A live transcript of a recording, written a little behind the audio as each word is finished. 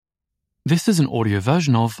This is an audio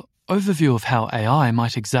version of Overview of How AI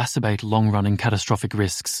Might Exacerbate Long-Running Catastrophic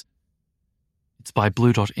Risks. It's by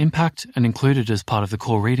Blue Dot Impact and included as part of the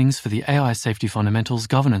core readings for the AI Safety Fundamentals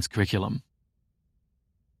governance curriculum.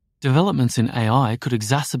 Developments in AI could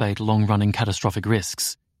exacerbate long-running catastrophic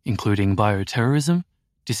risks, including bioterrorism,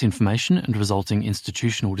 disinformation and resulting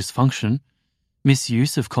institutional dysfunction,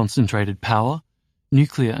 misuse of concentrated power,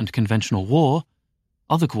 nuclear and conventional war,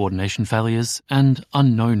 other coordination failures, and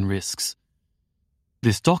unknown risks.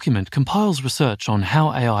 This document compiles research on how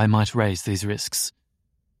AI might raise these risks.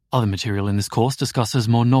 Other material in this course discusses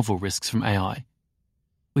more novel risks from AI.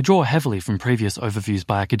 We draw heavily from previous overviews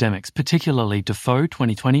by academics, particularly Defoe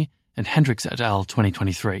 2020 and Hendricks et al.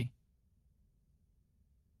 2023.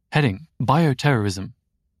 Heading: Bioterrorism.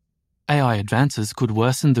 AI advances could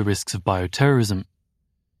worsen the risks of bioterrorism.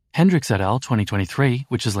 Hendricks et al. 2023,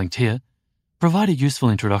 which is linked here, provide a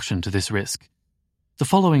useful introduction to this risk. The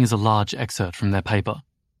following is a large excerpt from their paper.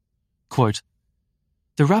 Quote,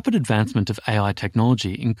 "The rapid advancement of AI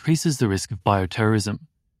technology increases the risk of bioterrorism.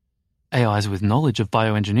 AIs with knowledge of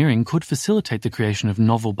bioengineering could facilitate the creation of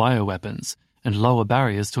novel bioweapons and lower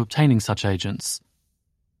barriers to obtaining such agents.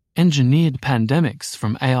 Engineered pandemics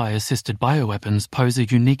from AI-assisted bioweapons pose a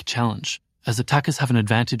unique challenge, as attackers have an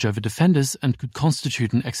advantage over defenders and could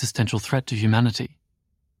constitute an existential threat to humanity.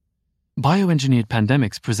 Bioengineered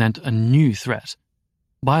pandemics present a new threat.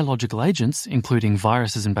 Biological agents, including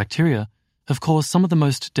viruses and bacteria, have caused some of the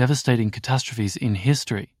most devastating catastrophes in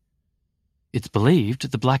history. It's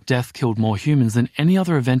believed the Black Death killed more humans than any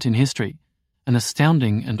other event in history, an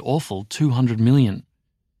astounding and awful 200 million,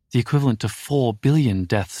 the equivalent to 4 billion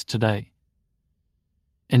deaths today.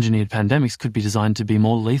 Engineered pandemics could be designed to be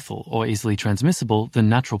more lethal or easily transmissible than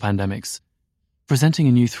natural pandemics, presenting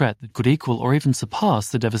a new threat that could equal or even surpass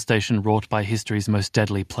the devastation wrought by history's most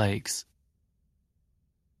deadly plagues.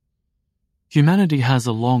 Humanity has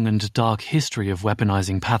a long and dark history of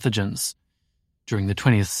weaponizing pathogens. During the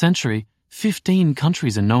 20th century, 15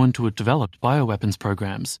 countries are known to have developed bioweapons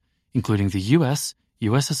programs, including the US,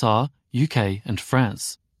 USSR, UK, and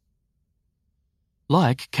France.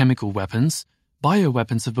 Like chemical weapons,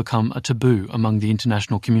 bioweapons have become a taboo among the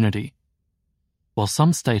international community. While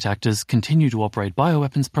some state actors continue to operate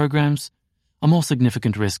bioweapons programs, a more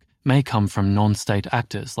significant risk may come from non-state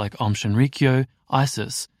actors like Aum Shinrikyo,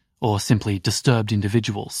 ISIS, or simply disturbed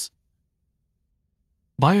individuals.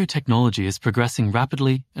 Biotechnology is progressing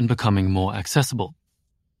rapidly and becoming more accessible.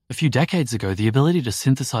 A few decades ago, the ability to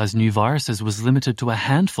synthesize new viruses was limited to a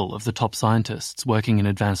handful of the top scientists working in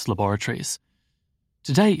advanced laboratories.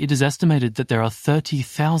 Today, it is estimated that there are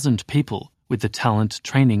 30,000 people with the talent,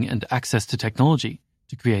 training, and access to technology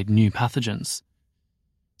to create new pathogens.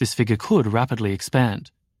 This figure could rapidly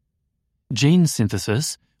expand. Gene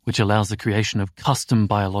synthesis, which allows the creation of custom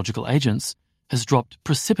biological agents, has dropped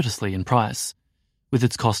precipitously in price, with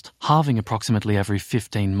its cost halving approximately every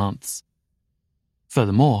 15 months.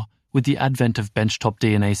 Furthermore, with the advent of benchtop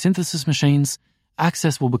DNA synthesis machines,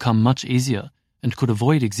 access will become much easier and could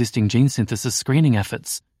avoid existing gene synthesis screening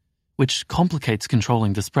efforts, which complicates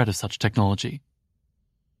controlling the spread of such technology.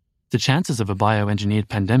 The chances of a bioengineered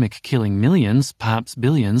pandemic killing millions, perhaps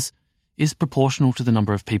billions, is proportional to the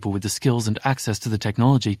number of people with the skills and access to the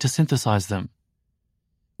technology to synthesize them.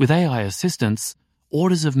 With AI assistance,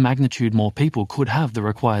 orders of magnitude more people could have the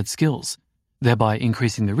required skills, thereby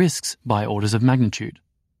increasing the risks by orders of magnitude.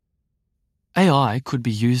 AI could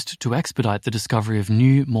be used to expedite the discovery of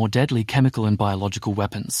new, more deadly chemical and biological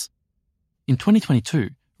weapons. In 2022,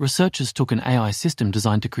 researchers took an AI system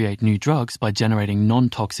designed to create new drugs by generating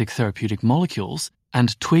non-toxic therapeutic molecules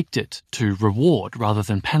and tweaked it to reward rather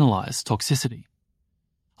than penalize toxicity.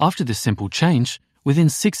 After this simple change, within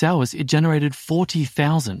 6 hours it generated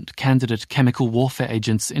 40,000 candidate chemical warfare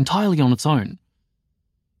agents entirely on its own.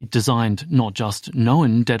 It designed not just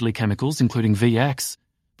known deadly chemicals, including VX,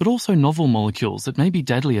 but also novel molecules that may be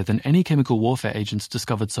deadlier than any chemical warfare agents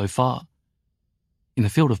discovered so far. In the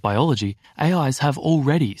field of biology, AIs have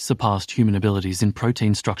already surpassed human abilities in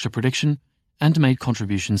protein structure prediction and made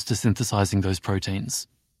contributions to synthesizing those proteins.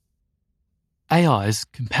 AIs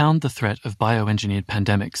compound the threat of bioengineered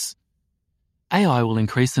pandemics. AI will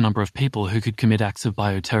increase the number of people who could commit acts of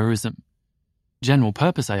bioterrorism.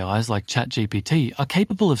 General-purpose AIs like ChatGPT are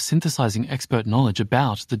capable of synthesizing expert knowledge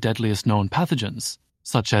about the deadliest known pathogens,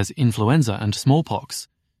 such as influenza and smallpox,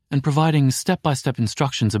 and providing step-by-step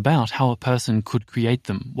instructions about how a person could create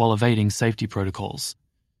them while evading safety protocols.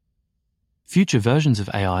 Future versions of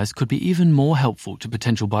AIs could be even more helpful to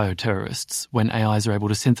potential bioterrorists when AIs are able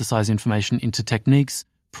to synthesize information into techniques,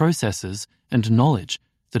 processes, and knowledge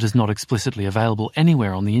that is not explicitly available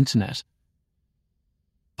anywhere on the internet.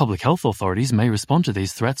 Public health authorities may respond to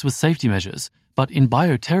these threats with safety measures, but in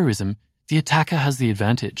bioterrorism, the attacker has the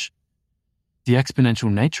advantage. The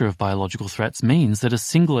exponential nature of biological threats means that a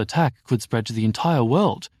single attack could spread to the entire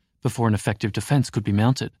world before an effective defense could be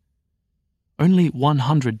mounted. Only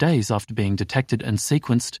 100 days after being detected and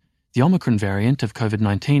sequenced, the Omicron variant of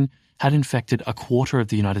COVID-19 had infected a quarter of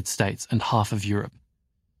the United States and half of Europe.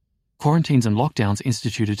 Quarantines and lockdowns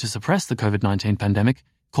instituted to suppress the COVID-19 pandemic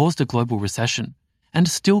caused a global recession and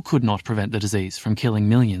still could not prevent the disease from killing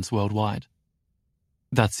millions worldwide.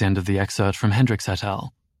 That's the end of the excerpt from Hendricks et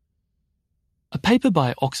al. A paper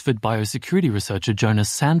by Oxford biosecurity researcher Jonas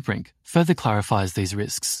Sandbrink further clarifies these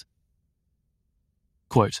risks.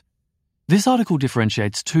 Quote, "This article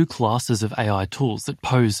differentiates two classes of AI tools that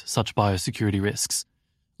pose such biosecurity risks: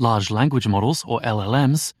 large language models, or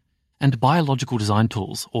LLMs, and biological design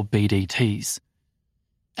tools, or BDTs.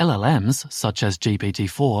 LLMs, such as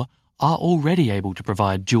GPT-4, are already able to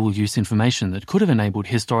provide dual-use information that could have enabled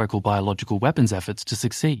historical biological weapons efforts to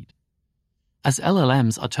succeed. As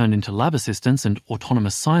LLMs are turned into lab assistants and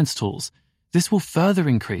autonomous science tools, this will further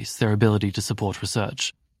increase their ability to support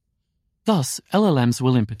research. Thus, LLMs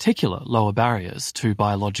will in particular lower barriers to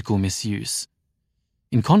biological misuse.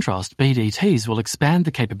 In contrast, BDTs will expand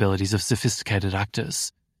the capabilities of sophisticated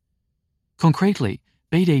actors. Concretely,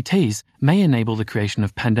 BDTs may enable the creation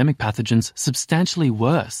of pandemic pathogens substantially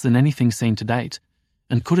worse than anything seen to date,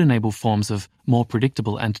 and could enable forms of more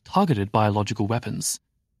predictable and targeted biological weapons.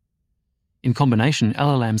 In combination,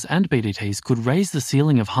 LLMs and BDTs could raise the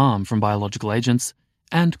ceiling of harm from biological agents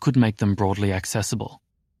and could make them broadly accessible.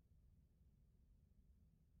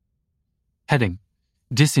 Heading: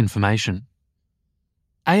 Disinformation.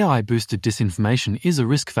 AI-boosted disinformation is a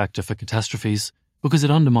risk factor for catastrophes because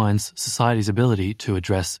it undermines society's ability to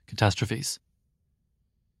address catastrophes.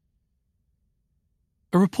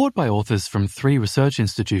 A report by authors from 3 research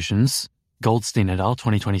institutions, Goldstein et al.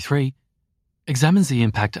 2023, examines the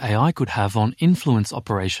impact AI could have on influence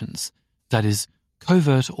operations, that is,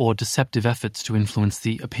 covert or deceptive efforts to influence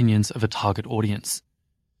the opinions of a target audience,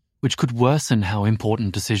 which could worsen how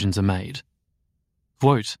important decisions are made.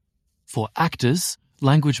 Quote, "For actors,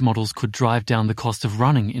 language models could drive down the cost of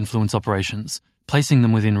running influence operations, placing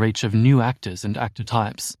them within reach of new actors and actor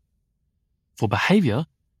types. For behavior,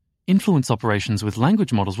 influence operations with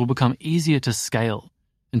language models will become easier to scale,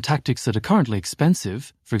 and tactics that are currently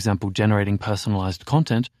expensive, for example generating personalized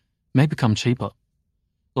content, may become cheaper.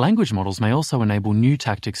 Language models may also enable new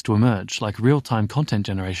tactics to emerge, like real-time content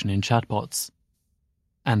generation in chatbots.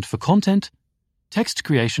 And for content, text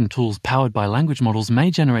creation tools powered by language models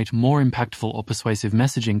may generate more impactful or persuasive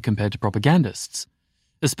messaging compared to propagandists,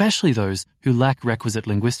 especially those who lack requisite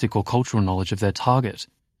linguistic or cultural knowledge of their target.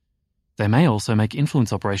 They may also make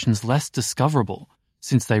influence operations less discoverable,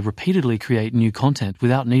 since they repeatedly create new content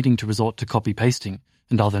without needing to resort to copy-pasting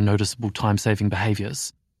and other noticeable time-saving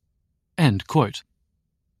behaviors." End quote.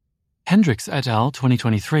 Hendricks et al.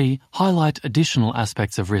 2023 highlight additional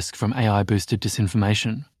aspects of risk from AI-boosted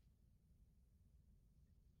disinformation.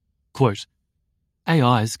 Quote,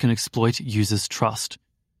 "AIs can exploit users' trust.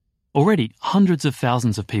 Already, hundreds of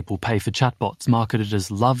thousands of people pay for chatbots marketed as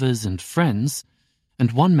lovers and friends,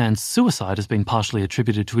 and one man's suicide has been partially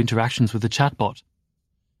attributed to interactions with the chatbot.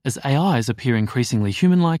 As AIs appear increasingly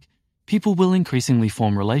human-like, people will increasingly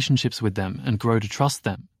form relationships with them and grow to trust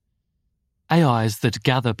them. AIs that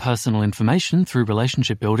gather personal information through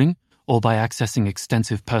relationship building or by accessing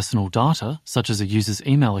extensive personal data, such as a user's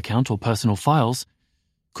email account or personal files,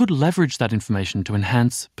 could leverage that information to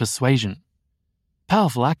enhance persuasion.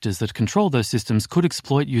 Powerful actors that control those systems could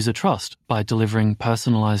exploit user trust by delivering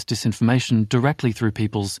personalized disinformation directly through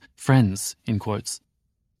people's friends, in quotes.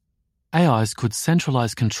 AIs could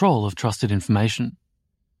centralize control of trusted information.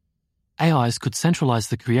 AIs could centralize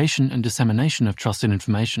the creation and dissemination of trusted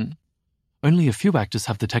information. Only a few actors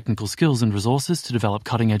have the technical skills and resources to develop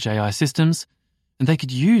cutting-edge AI systems, and they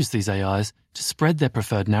could use these AIs to spread their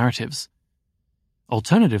preferred narratives.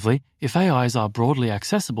 Alternatively, if AIs are broadly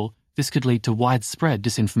accessible, this could lead to widespread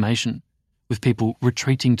disinformation, with people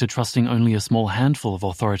retreating to trusting only a small handful of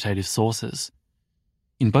authoritative sources.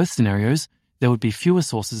 In both scenarios, there would be fewer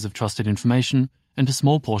sources of trusted information, and a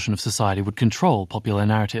small portion of society would control popular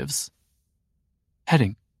narratives.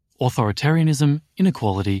 Heading: Authoritarianism,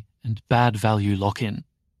 Inequality, and Bad Value Lock-in.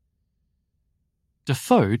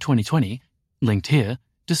 Defoe 2020, linked here,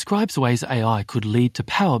 describes ways AI could lead to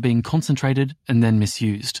power being concentrated and then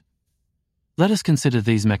misused. Let us consider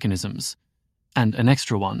these mechanisms, and an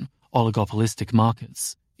extra one, oligopolistic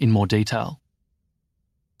markets, in more detail.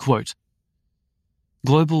 Quote,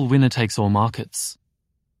 "Global winner-takes-all markets.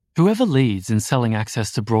 Whoever leads in selling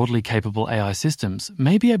access to broadly capable AI systems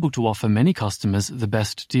may be able to offer many customers the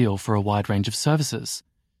best deal for a wide range of services.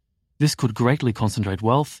 This could greatly concentrate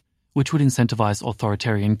wealth, which would incentivize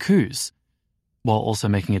authoritarian coups, while also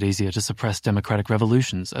making it easier to suppress democratic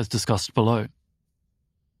revolutions, as discussed below.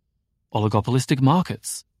 Oligopolistic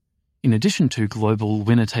markets. In addition to global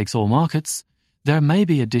winner-takes-all markets, there may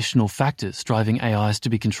be additional factors driving AIs to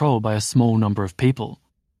be controlled by a small number of people.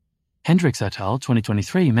 Hendricks et al.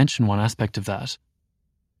 2023 mention one aspect of that.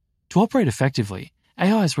 To operate effectively,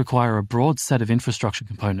 AIs require a broad set of infrastructure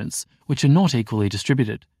components which are not equally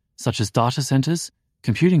distributed, such as data centers,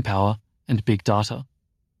 computing power, and big data.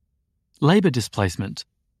 Labor displacement.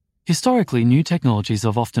 Historically, new technologies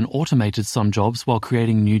have often automated some jobs while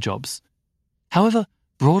creating new jobs. However,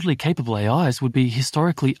 broadly capable AIs would be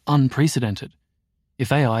historically unprecedented.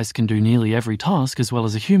 If AIs can do nearly every task as well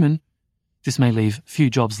as a human, this may leave few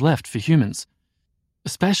jobs left for humans,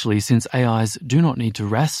 especially since AIs do not need to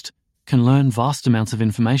rest, can learn vast amounts of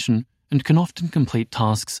information, and can often complete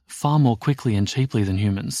tasks far more quickly and cheaply than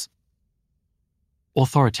humans.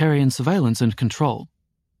 Authoritarian surveillance and control.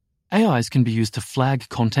 AIs can be used to flag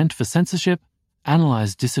content for censorship,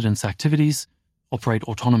 analyze dissidents' activities, operate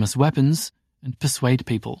autonomous weapons, and persuade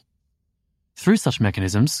people. Through such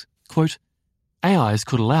mechanisms, quote, AIs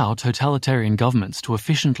could allow totalitarian governments to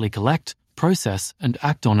efficiently collect, process, and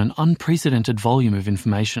act on an unprecedented volume of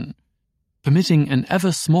information, permitting an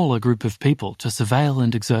ever smaller group of people to surveil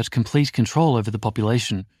and exert complete control over the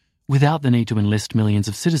population without the need to enlist millions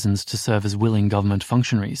of citizens to serve as willing government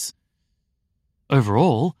functionaries.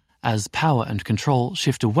 Overall, as power and control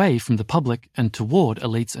shift away from the public and toward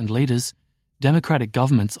elites and leaders, democratic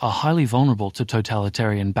governments are highly vulnerable to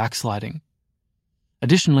totalitarian backsliding.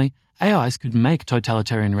 Additionally, AIs could make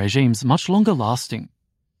totalitarian regimes much longer lasting.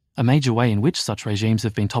 A major way in which such regimes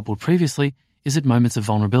have been toppled previously is at moments of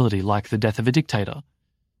vulnerability like the death of a dictator.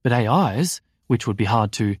 But AIs, which would be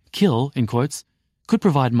hard to kill, in quotes, could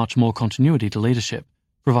provide much more continuity to leadership,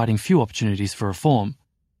 providing few opportunities for reform.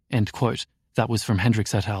 End quote. That was from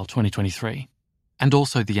Hendricks et al. 2023. And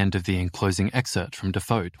also the end of the enclosing excerpt from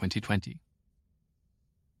Defoe 2020.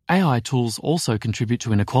 AI tools also contribute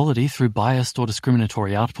to inequality through biased or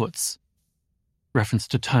discriminatory outputs. Reference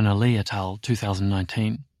to Turner-Lee et al.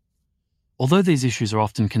 2019. Although these issues are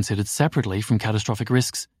often considered separately from catastrophic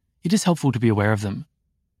risks, it is helpful to be aware of them.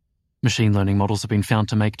 Machine learning models have been found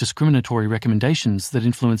to make discriminatory recommendations that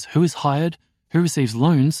influence who is hired, who receives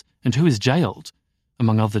loans, and who is jailed,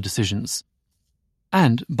 among other decisions.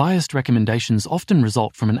 And biased recommendations often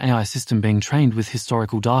result from an AI system being trained with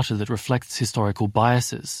historical data that reflects historical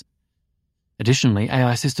biases. Additionally,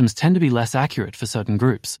 AI systems tend to be less accurate for certain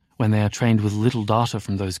groups when they are trained with little data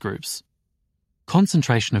from those groups.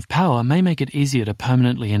 Concentration of power may make it easier to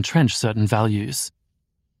permanently entrench certain values.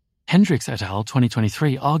 Hendricks et al.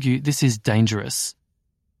 2023 argue this is dangerous.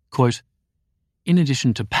 Quote, in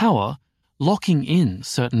addition to power, locking in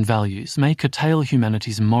certain values may curtail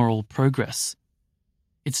humanity's moral progress.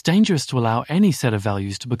 It's dangerous to allow any set of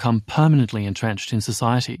values to become permanently entrenched in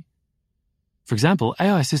society. For example,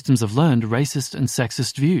 AI systems have learned racist and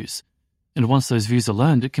sexist views, and once those views are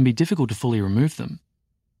learned, it can be difficult to fully remove them.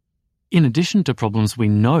 In addition to problems we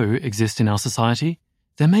know exist in our society,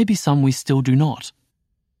 there may be some we still do not.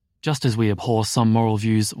 Just as we abhor some moral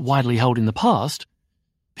views widely held in the past,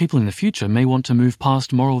 people in the future may want to move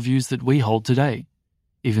past moral views that we hold today,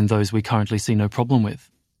 even those we currently see no problem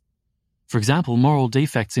with. For example, moral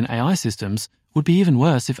defects in AI systems would be even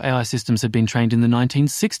worse if AI systems had been trained in the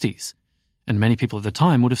 1960s, and many people at the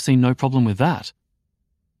time would have seen no problem with that.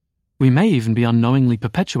 We may even be unknowingly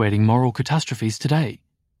perpetuating moral catastrophes today.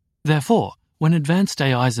 Therefore, when advanced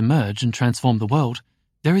AIs emerge and transform the world,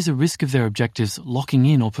 there is a risk of their objectives locking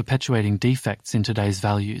in or perpetuating defects in today's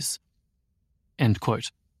values. End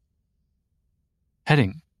quote.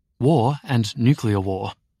 Heading: War and Nuclear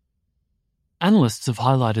War. Analysts have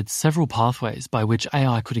highlighted several pathways by which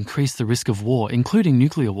AI could increase the risk of war, including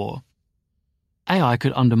nuclear war. AI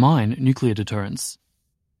could undermine nuclear deterrence.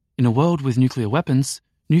 In a world with nuclear weapons,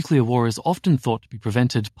 nuclear war is often thought to be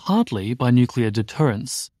prevented partly by nuclear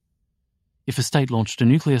deterrence. If a state launched a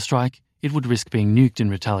nuclear strike, it would risk being nuked in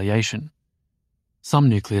retaliation. Some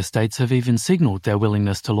nuclear states have even signaled their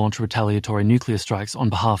willingness to launch retaliatory nuclear strikes on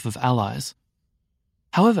behalf of allies.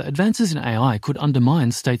 However, advances in AI could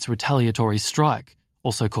undermine states' retaliatory strike,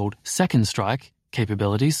 also called second strike,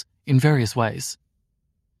 capabilities in various ways.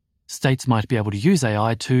 States might be able to use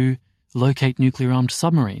AI to locate nuclear-armed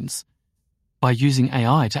submarines, by using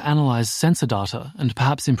AI to analyze sensor data and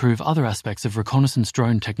perhaps improve other aspects of reconnaissance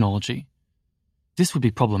drone technology. This would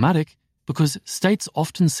be problematic because states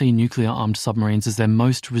often see nuclear-armed submarines as their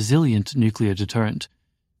most resilient nuclear deterrent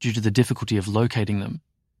due to the difficulty of locating them.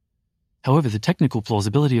 However, the technical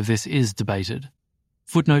plausibility of this is debated.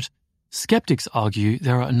 Footnote: skeptics argue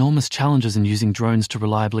there are enormous challenges in using drones to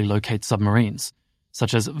reliably locate submarines,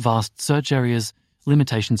 such as vast search areas,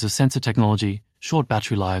 limitations of sensor technology, short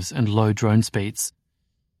battery lives, and low drone speeds.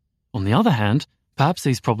 On the other hand, perhaps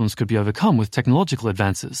these problems could be overcome with technological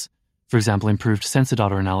advances, for example improved sensor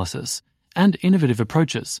data analysis, and innovative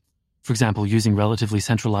approaches, for example using relatively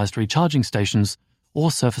centralized recharging stations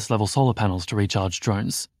or surface-level solar panels to recharge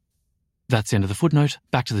drones. That's the end of the footnote.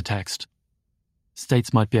 Back to the text.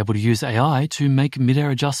 States might be able to use AI to make mid-air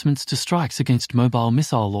adjustments to strikes against mobile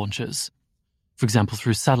missile launchers, for example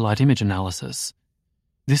through satellite image analysis.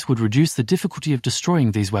 This would reduce the difficulty of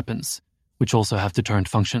destroying these weapons, which also have deterrent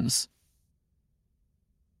functions.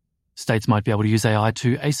 States might be able to use AI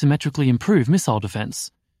to asymmetrically improve missile defense,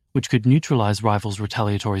 which could neutralize rivals'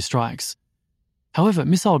 retaliatory strikes. However,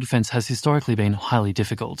 missile defense has historically been highly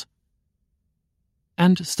difficult.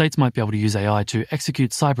 And states might be able to use AI to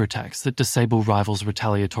execute cyber attacks that disable rivals'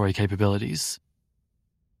 retaliatory capabilities.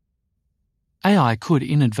 AI could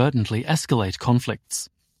inadvertently escalate conflicts.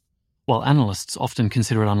 While analysts often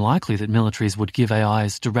consider it unlikely that militaries would give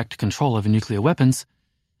AIs direct control over nuclear weapons,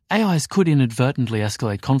 AIs could inadvertently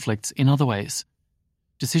escalate conflicts in other ways.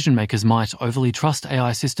 Decision-makers might overly trust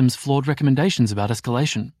AI systems' flawed recommendations about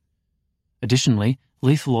escalation. Additionally,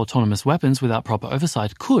 lethal autonomous weapons without proper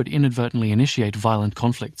oversight could inadvertently initiate violent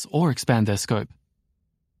conflicts or expand their scope.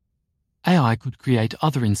 AI could create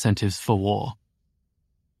other incentives for war.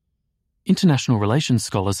 International relations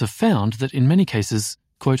scholars have found that in many cases,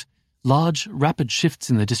 quote, large, rapid shifts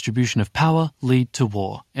in the distribution of power lead to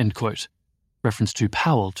war, end quote. Reference to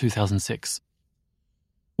Powell, 2006.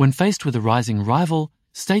 When faced with a rising rival,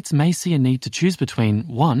 states may see a need to choose between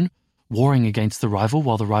 1. Warring against the rival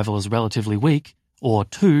while the rival is relatively weak, or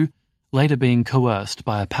 2. Later being coerced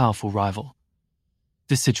by a powerful rival.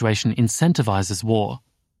 This situation incentivizes war.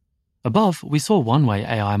 Above, we saw one way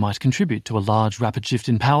AI might contribute to a large, rapid shift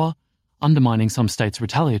in power, undermining some states'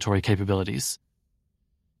 retaliatory capabilities.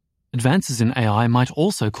 Advances in AI might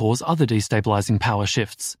also cause other destabilizing power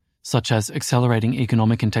shifts, such as accelerating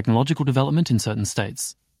economic and technological development in certain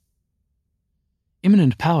states.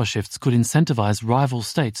 Imminent power shifts could incentivize rival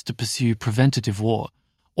states to pursue preventative war,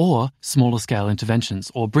 or smaller-scale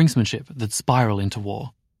interventions or brinksmanship that spiral into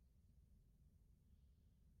war.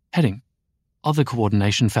 Heading: Other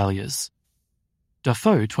coordination failures.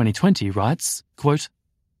 Dafoe 2020 writes, quote,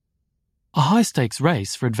 a high-stakes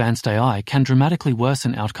race for advanced AI can dramatically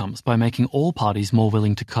worsen outcomes by making all parties more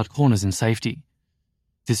willing to cut corners in safety.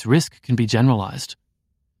 This risk can be generalized.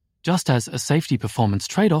 Just as a safety performance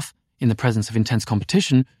trade-off in the presence of intense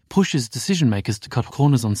competition pushes decision-makers to cut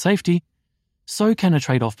corners on safety, so can a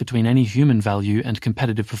trade-off between any human value and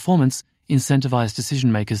competitive performance incentivize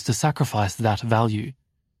decision-makers to sacrifice that value.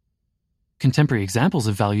 Contemporary examples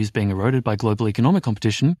of values being eroded by global economic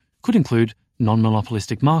competition could include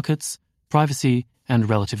non-monopolistic markets, privacy, and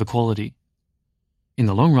relative equality. In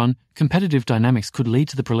the long run, competitive dynamics could lead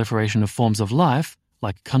to the proliferation of forms of life,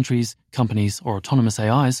 like countries, companies, or autonomous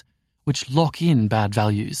AIs, which lock in bad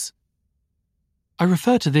values. I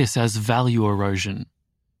refer to this as value erosion.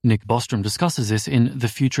 Nick Bostrom discusses this in The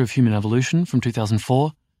Future of Human Evolution from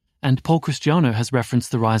 2004, and Paul Christiano has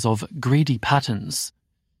referenced the rise of greedy patterns.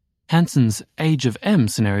 Hanson's Age of M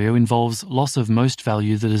scenario involves loss of most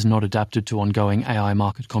value that is not adapted to ongoing AI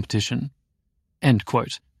market competition. End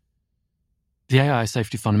quote. The AI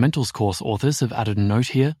Safety Fundamentals course authors have added a note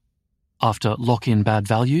here. After lock-in bad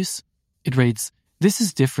values, it reads, this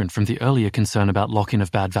is different from the earlier concern about lock-in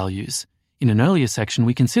of bad values. In an earlier section,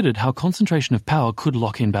 we considered how concentration of power could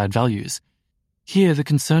lock in bad values. Here, the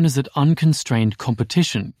concern is that unconstrained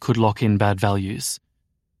competition could lock in bad values.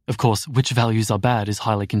 Of course, which values are bad is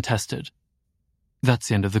highly contested. That's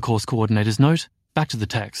the end of the course coordinator's note. Back to the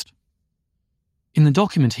text. In the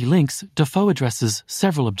document he links, Dafoe addresses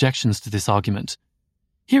several objections to this argument.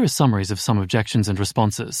 Here are summaries of some objections and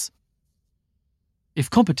responses. If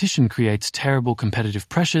competition creates terrible competitive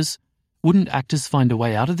pressures, wouldn't actors find a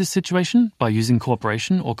way out of this situation by using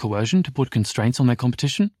cooperation or coercion to put constraints on their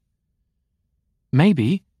competition?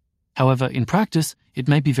 Maybe. However, in practice, it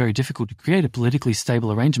may be very difficult to create a politically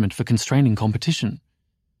stable arrangement for constraining competition.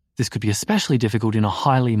 This could be especially difficult in a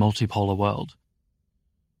highly multipolar world.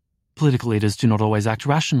 Political leaders do not always act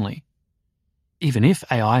rationally. Even if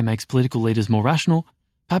AI makes political leaders more rational,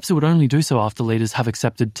 perhaps it would only do so after leaders have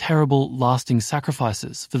accepted terrible, lasting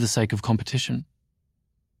sacrifices for the sake of competition.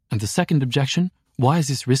 And the second objection, why is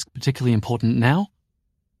this risk particularly important now?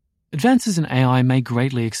 Advances in AI may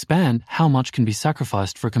greatly expand how much can be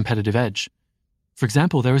sacrificed for a competitive edge. For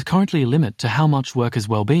example, there is currently a limit to how much workers'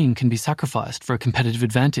 well-being can be sacrificed for a competitive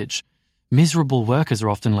advantage. Miserable workers are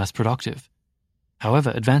often less productive.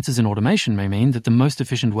 However, advances in automation may mean that the most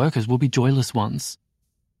efficient workers will be joyless ones.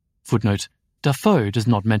 Footnote: Dafoe does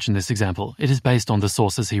not mention this example. It is based on the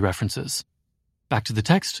sources he references. Back to the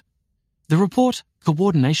text. The report,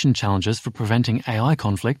 Coordination Challenges for Preventing AI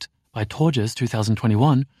Conflict, by Torges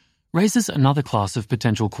 2021, raises another class of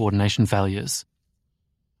potential coordination failures.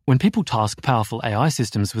 When people task powerful AI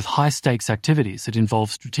systems with high-stakes activities that involve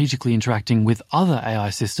strategically interacting with other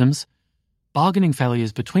AI systems, bargaining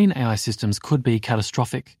failures between AI systems could be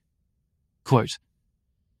catastrophic. Quote,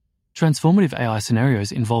 transformative AI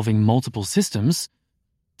scenarios involving multiple systems,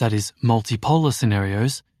 that is, multipolar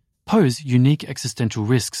scenarios, pose unique existential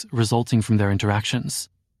risks resulting from their interactions.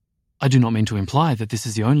 I do not mean to imply that this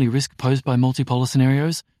is the only risk posed by multipolar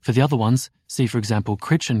scenarios. For the other ones, see for example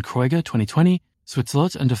Critch and Kreuger 2020,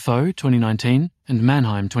 Switzlot and Dafoe 2019, and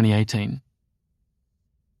Mannheim 2018.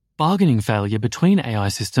 Bargaining failure between AI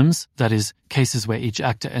systems, that is, cases where each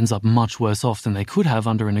actor ends up much worse off than they could have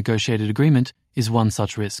under a negotiated agreement, is one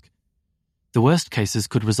such risk. The worst cases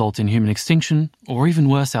could result in human extinction or even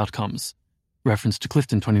worse outcomes. Reference to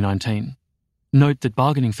Clifton 2019. Note that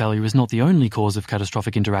bargaining failure is not the only cause of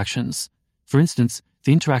catastrophic interactions. For instance,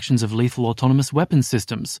 the interactions of lethal autonomous weapons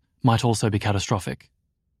systems might also be catastrophic.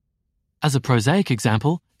 As a prosaic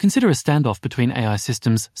example, consider a standoff between AI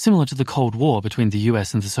systems similar to the Cold War between the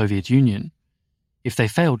US and the Soviet Union. If they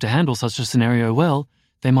failed to handle such a scenario well,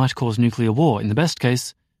 they might cause nuclear war in the best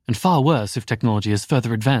case, and far worse if technology is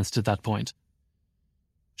further advanced at that point.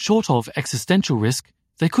 Short of existential risk,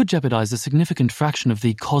 they could jeopardize a significant fraction of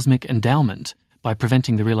the cosmic endowment by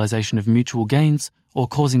preventing the realization of mutual gains or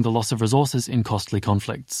causing the loss of resources in costly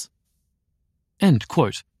conflicts. End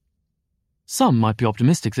quote. Some might be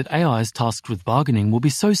optimistic that AIs tasked with bargaining will be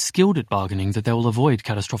so skilled at bargaining that they will avoid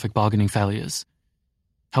catastrophic bargaining failures.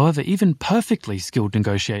 However, even perfectly skilled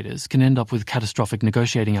negotiators can end up with catastrophic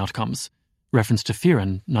negotiating outcomes. Reference to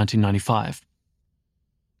Fearon, 1995.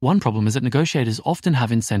 One problem is that negotiators often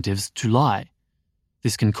have incentives to lie.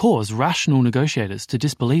 This can cause rational negotiators to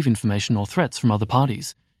disbelieve information or threats from other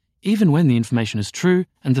parties, even when the information is true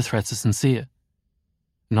and the threats are sincere.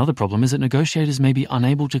 Another problem is that negotiators may be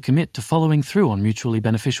unable to commit to following through on mutually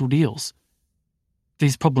beneficial deals.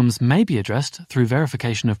 These problems may be addressed through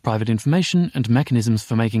verification of private information and mechanisms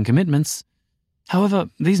for making commitments. However,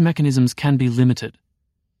 these mechanisms can be limited.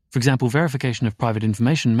 For example, verification of private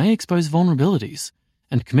information may expose vulnerabilities,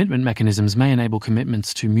 and commitment mechanisms may enable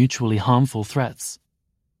commitments to mutually harmful threats.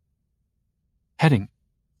 Heading: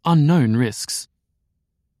 Unknown risks.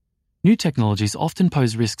 New technologies often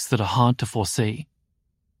pose risks that are hard to foresee.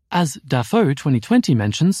 As Dafoe 2020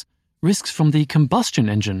 mentions, risks from the combustion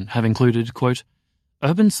engine have included, quote,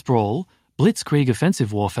 urban sprawl, blitzkrieg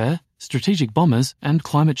offensive warfare, strategic bombers, and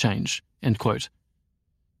climate change, end quote.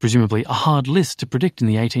 Presumably a hard list to predict in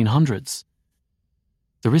the 1800s.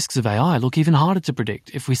 The risks of AI look even harder to predict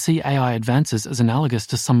if we see AI advances as analogous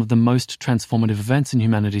to some of the most transformative events in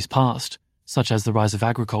humanity's past, such as the rise of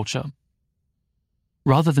agriculture.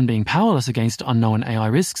 Rather than being powerless against unknown AI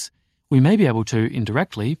risks, we may be able to,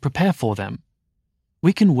 indirectly, prepare for them.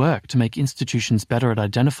 We can work to make institutions better at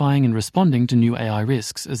identifying and responding to new AI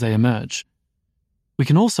risks as they emerge. We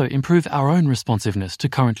can also improve our own responsiveness to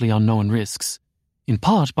currently unknown risks, in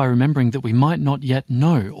part by remembering that we might not yet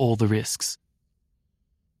know all the risks.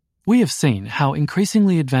 We have seen how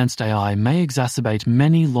increasingly advanced AI may exacerbate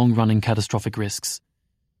many long-running catastrophic risks.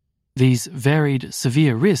 These varied,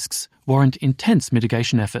 severe risks warrant intense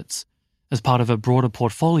mitigation efforts, as part of a broader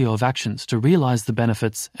portfolio of actions to realize the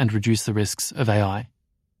benefits and reduce the risks of AI.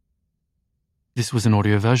 This was an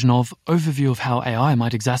audio version of Overview of How AI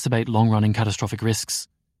Might Exacerbate Long-Running Catastrophic Risks,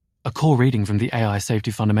 a core reading from the AI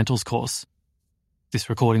Safety Fundamentals course. This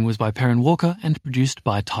recording was by Perrin Walker and produced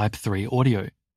by Type 3 Audio.